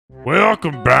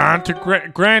Welcome back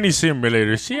to Granny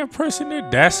Simulator. See a person there?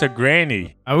 That's a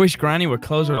granny. I wish Granny would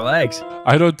close her legs.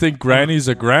 I don't think Granny's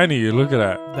a granny. Look at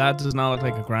that. That does not look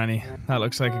like a granny. That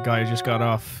looks like a guy who just got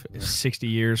off 60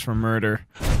 years for murder.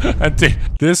 And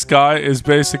this guy is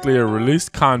basically a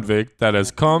released convict that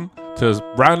has come to this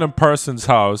random person's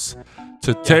house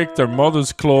to take their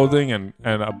mother's clothing and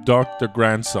abduct their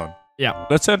grandson. Yeah.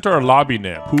 Let's enter a lobby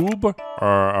name. Poob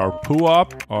or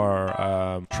Poo-Up or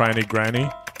Tranny Granny.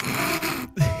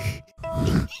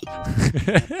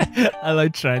 I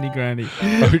like Tranny Granny.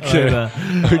 Okay. I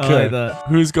like that.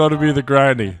 Who's going to be the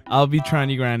granny? I'll be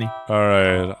Tranny Granny. All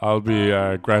right. I'll be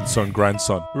grandson.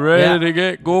 Ready to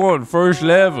get going. First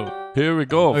level. Here we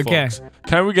go, okay. folks.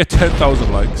 Can we get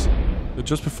 10,000 likes?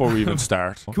 Just before we even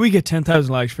start. Can we get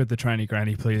 10,000 likes for the Tranny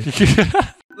Granny, please?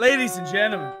 Ladies and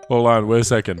gentlemen. Hold on. Wait a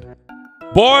second.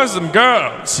 Boys and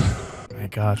girls. Oh my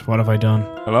God. What have I done?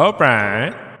 Hello,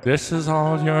 Brian. This is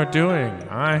all you're doing.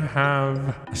 I have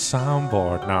a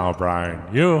soundboard now, Brian.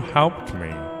 You helped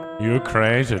me. You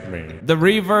created me. The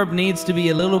reverb needs to be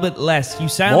a little bit less. You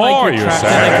sound More, like you're trapped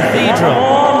in a cathedral.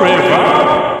 More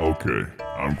reverb. Okay,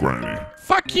 I'm Granny.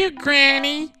 Fuck you,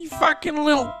 Granny. You fucking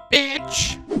little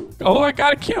bitch. Oh, I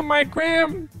gotta kill my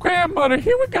grandmother.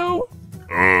 Here we go.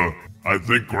 I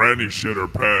think Granny shit her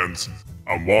pants.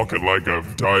 I'm walking like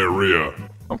I've diarrhea.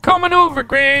 I'm coming over,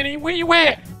 Granny. Where you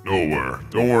at? Nowhere.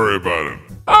 Don't worry about it.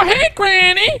 Oh, hey,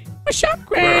 Granny. What's up,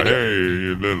 Well, Granny? hey,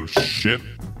 you little shit.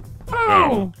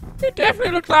 Oh, you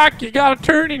definitely look like you got a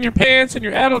turd in your pants and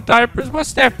your adult diapers.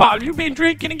 What's that bottle? You been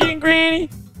drinking again, Granny?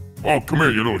 Oh, come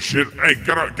here, you little shit. Hey,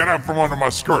 get out from under my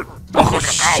skirt. Oh,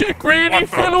 shit, Granny. What the-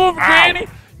 Fell over, Ow. Granny.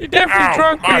 You're definitely Ow,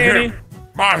 drunk, my Granny. hip.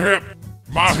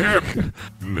 My hip.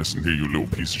 Listen here, you little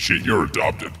piece of shit. You're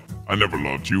adopted. I never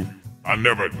loved you. I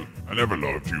never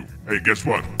loved you. Hey, guess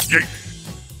what? Yay!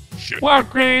 Shit. Wow,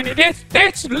 Granny,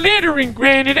 that's littering,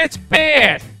 Granny. That's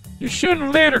bad. You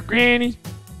shouldn't litter, Granny.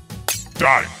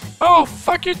 Die. Oh,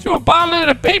 fuck, you threw a bottle at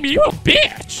a baby. You a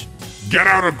bitch. Get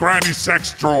out of Granny's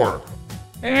sex drawer.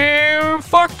 And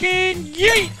fucking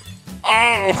yeet.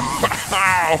 Oh!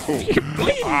 Ow! You're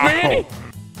bleeding, Ow. Granny.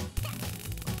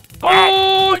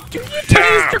 Oh, you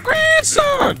tased your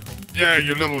grandson. Yeah,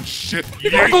 you little shit.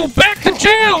 You're gonna go back to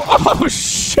jail. Oh,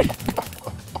 shit.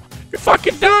 You're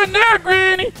fucking done now,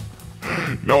 Granny.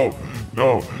 No,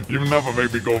 you never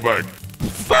make me go back.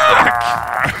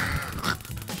 Fuck.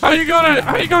 How you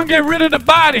gonna get rid of the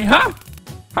body, huh?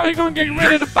 How you gonna get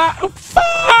rid of the body? Oh,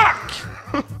 fuck.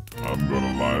 I'm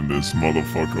gonna line this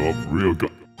motherfucker up real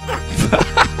good.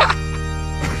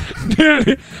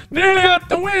 nearly out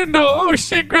the window. Oh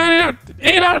shit, Granny.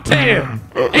 8 out of 10.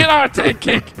 8 out of 10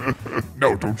 kick.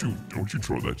 No, don't you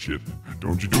throw that shit.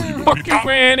 Don't you do it. Fuck you,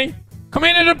 Granny. Come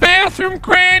into the bathroom,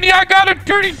 Granny. I got a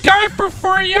dirty diaper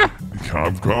for you.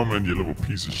 I'm coming, you little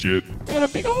piece of shit. Got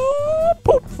a big old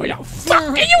poop for you.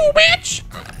 Fuck you, bitch.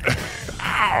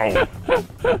 Ow!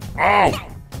 Ow!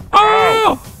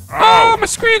 Oh, oh, my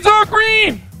screen's all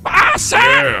green. My eyesight.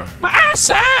 Yeah. My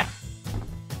eyesight.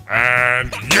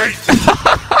 And yay!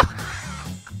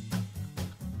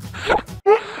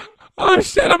 Oh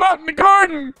shit, I'm out in the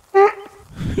garden.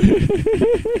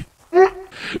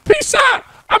 Peace out.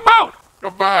 I'm out.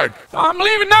 Come back. I'm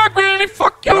leaving now, Granny.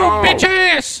 Fuck you, No. bitch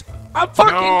ass. I'm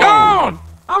fucking No. gone.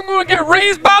 I'm gonna get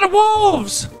raised by the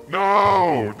wolves.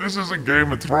 No, this isn't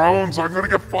Game of Thrones. I'm gonna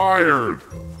get fired.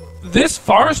 This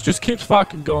farce just keeps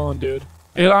fucking going, dude.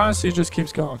 It honestly just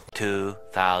keeps going.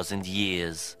 2,000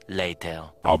 years later.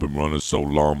 I've been running so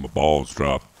long, my balls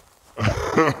drop.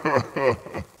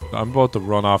 I'm about to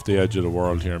run off the edge of the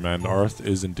world here, man. The Earth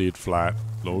is indeed flat.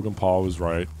 Logan Paul was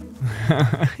right.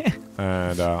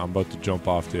 And I'm about to jump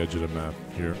off the edge of the map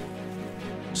here.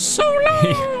 So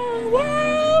long,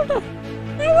 world.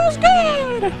 It was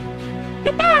good.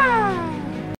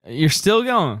 Goodbye. You're still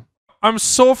going. I'm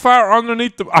so far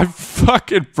underneath the... I've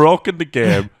fucking broken the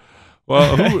game.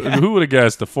 Well, who would have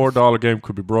guessed the $4 game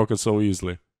could be broken so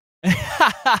easily?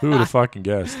 Who would have fucking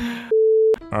guessed?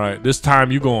 All right, this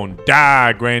time you gonna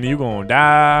die, Granny. You gonna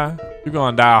die. You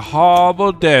gonna die a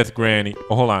horrible death, Granny.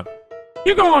 Oh, hold on.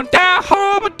 You gonna die a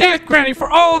horrible death, Granny,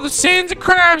 for all the sins and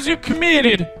crimes you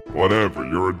committed. Whatever,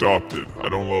 you're adopted. I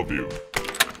don't love you.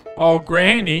 Oh,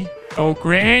 Granny. Oh,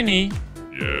 Granny.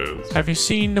 Yes. Have you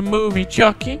seen the movie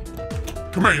Chucky?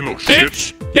 Come here, you little shit.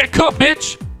 Bitch. Get cut,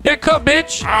 bitch. Get cut,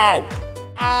 bitch. Ow!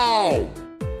 Ow!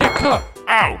 Get cut.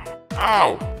 Ow!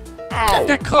 Ow! Ow!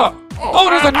 Get cut.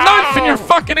 Oh, there's a knife in your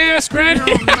fucking ass, Granny.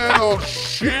 You little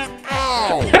shit!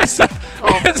 Ow! There's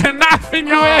a knife in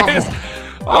your ass.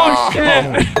 Oh,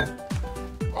 shit.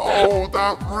 Oh,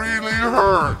 that really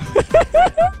hurt.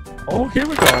 Oh, here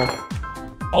we go.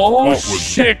 Oh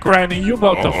shit, Granny, you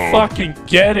about to fucking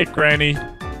get it, Granny.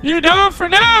 You done for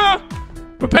now?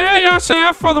 Prepare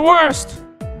yourself for the worst.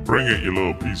 Bring it, you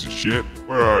little piece of shit.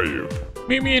 Where are you?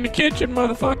 Meet me in the kitchen,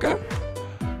 motherfucker.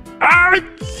 Ah,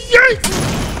 yeet!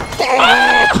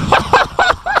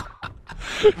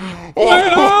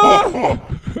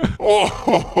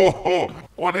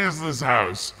 What is this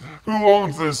house? Who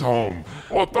owns this home?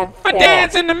 What the fuck? My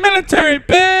dad's in the military,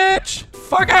 bitch!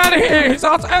 Fuck out of here, he's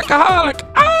also alcoholic.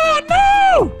 Oh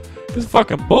no! This is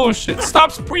fucking bullshit.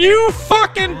 Stop, you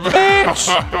fucking bitch!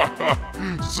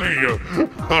 See ya.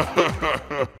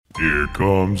 Here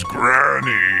comes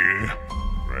Granny.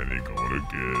 Granny gonna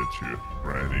get you.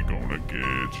 Granny gonna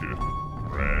get you.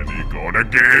 Granny gonna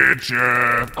get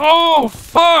you. Oh,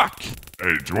 fuck!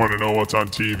 Hey, do you want to know what's on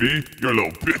TV? Your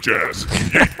little bitch ass.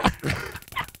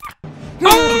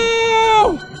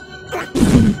 No!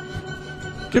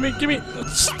 Give me.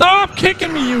 Stop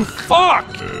kicking me, you fuck!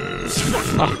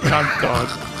 Fuck, I'm done.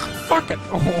 Fucking.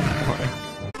 Oh my.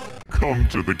 Come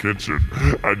to the kitchen,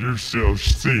 and you shall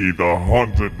see the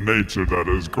haunted nature that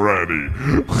is Granny.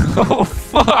 Oh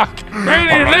fuck!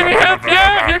 Granny, let me help you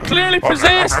out! You're clearly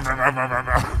possessed!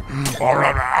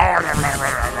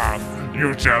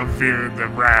 You shall feel the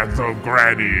wrath of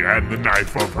Granny and the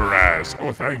knife of her ass.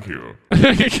 Oh, thank you.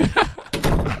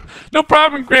 No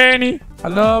problem, Granny. I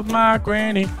love my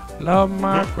Granny. Love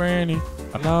my Granny.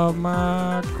 I love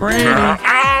my Granny.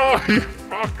 Ow, you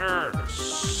fucker!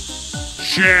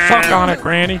 Shit! Suck on it,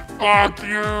 Granny. Fuck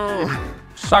you!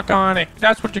 Suck on it.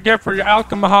 That's what you get for your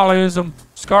alcoholism.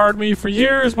 Scarred me for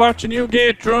years watching you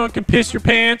get drunk and piss your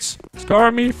pants.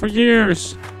 Scarred me for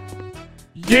years.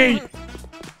 Yeet.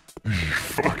 You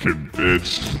fucking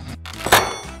bitch.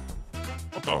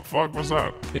 What the fuck was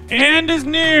that? The end is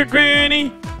near,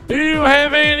 Granny. Do you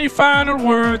have any final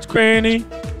words, Granny?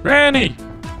 Granny.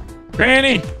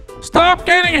 Granny. Stop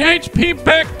getting HP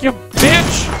back, you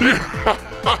bitch.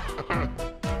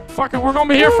 Fucking, we're gonna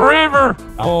be here forever.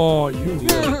 Oh, you.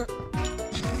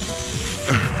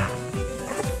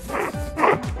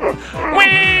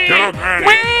 Wee!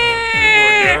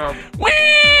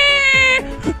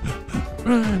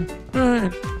 Run.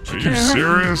 Are you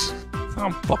serious?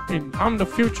 I'm the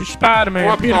future Spider-Man.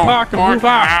 What Peter the Parker, fuck? move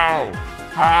out.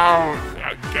 How?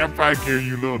 Get back here,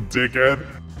 you little dickhead.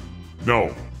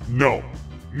 No.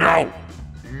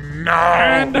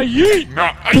 And a yeet.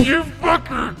 No, you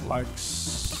fucker. Like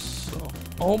so.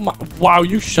 Oh my. Wow,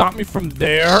 you shot me from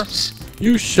there?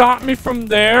 You shot me from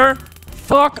there?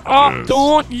 Fuck up. Yes.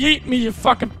 Don't yeet me, you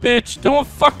fucking bitch. Don't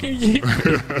fucking yeet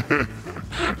me.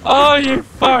 Oh, you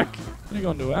fuck. What are you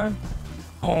gonna do, eh?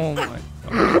 Oh my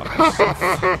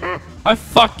god. I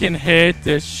fucking hate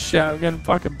this shit. I'm getting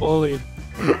fucking bullied.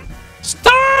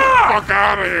 Stop! Fuck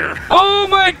out of here. Oh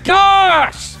my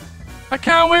gosh! I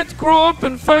can't wait to grow up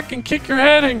and fucking kick your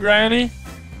head in, Granny.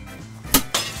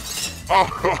 Oh,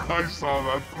 I saw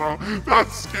that throw.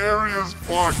 That's scary as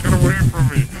fuck. Get away from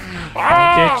me.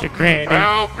 Get you, Granny.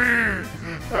 Help me.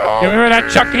 Help You remember that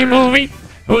me. Chucky movie?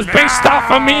 It was based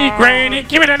off of me, Granny.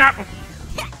 Give it an up.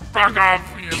 Fuck off,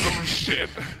 you little shit.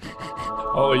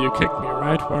 Oh, you kicked me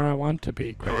right where I want to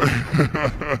be, Granny.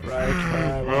 Right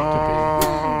where I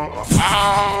want to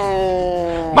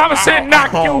Ow. be. Mama said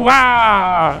knock Ow. you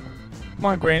out. Come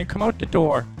on, Granny. Come out the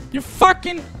door. You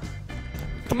fucking...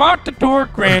 Come out the door,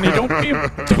 Granny.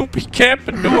 Don't be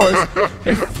camping doors.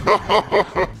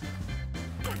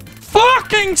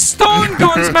 Fucking stun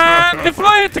guns, man! If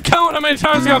I had to count how many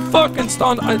times I got fucking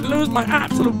stunned, I'd lose my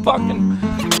absolute fucking...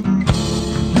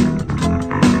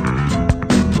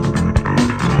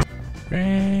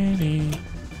 Granny...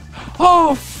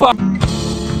 Oh, fuck!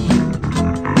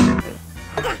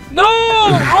 No!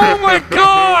 Oh my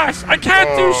gosh! I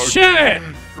can't do shit!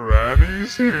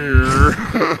 Granny's here.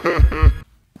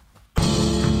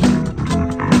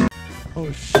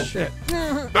 Oh shit.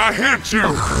 I hit you!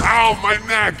 Ow, my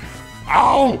neck!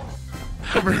 Ow!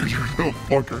 Come here, you little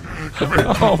fucker. Come here.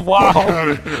 Oh wow. Fuck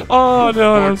outta here. Oh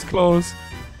no, that was close.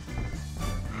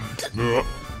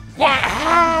 What?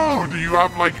 How? Do you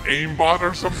have like aimbot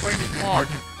or something? Fuck.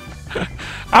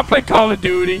 I play Call of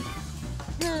Duty.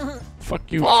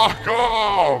 Fuck you. Fuck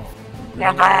off!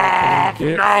 Fuck off!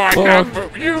 Get No, I fucked. can't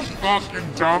move. You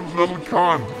fucking dumb little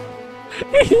cunt.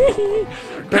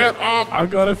 Get up! I'm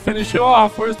gonna finish you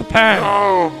off. Where's the pan?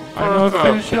 No! I'm gonna Bertha.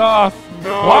 finish you off.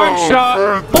 No, One shot.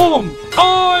 Bertha. Boom.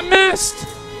 Oh, I missed.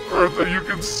 Bertha, you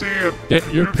can see it. Get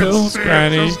your You pills, can see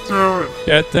Granny. It. Just do it.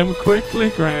 Get them quickly,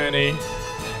 Granny.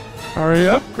 Hurry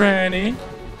up, Granny,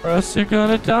 or else you're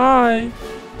gonna die.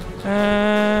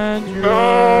 And you're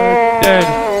dead.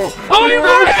 Oh, you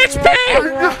want HP!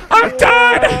 I'm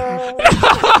done!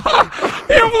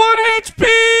 You're 1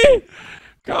 HP!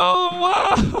 Oh,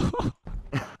 wow.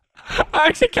 I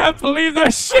actually can't believe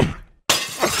that shit.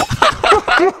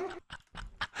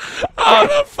 How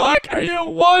the fuck are you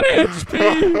 1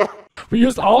 HP? We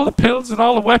used all the pills and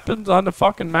all the weapons on the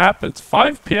fucking map. It's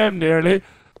 5 p.m. nearly.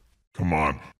 Come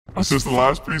on. Is this the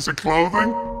last piece of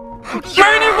clothing?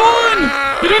 Granny won!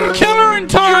 You didn't kill her in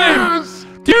time! Yes!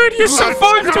 Dude, you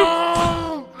survived it!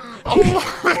 1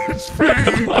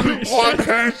 HP! 1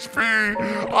 HP!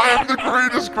 I am the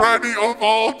greatest granny of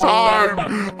all time!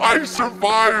 I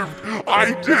survived!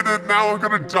 I did it! Now I'm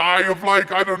gonna die of,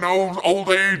 like, I don't know, old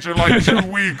age in like 2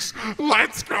 weeks!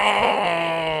 Let's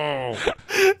go!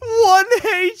 1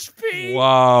 HP.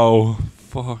 Wow.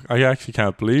 Fuck. I actually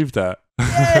can't believe that.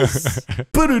 Yes.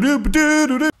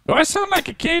 Do I sound like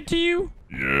a kid to you?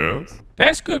 Yes?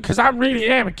 That's good, because I really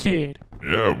am a kid.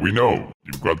 Yeah, we know.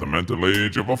 You've got the mental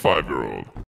age of a 5-year-old.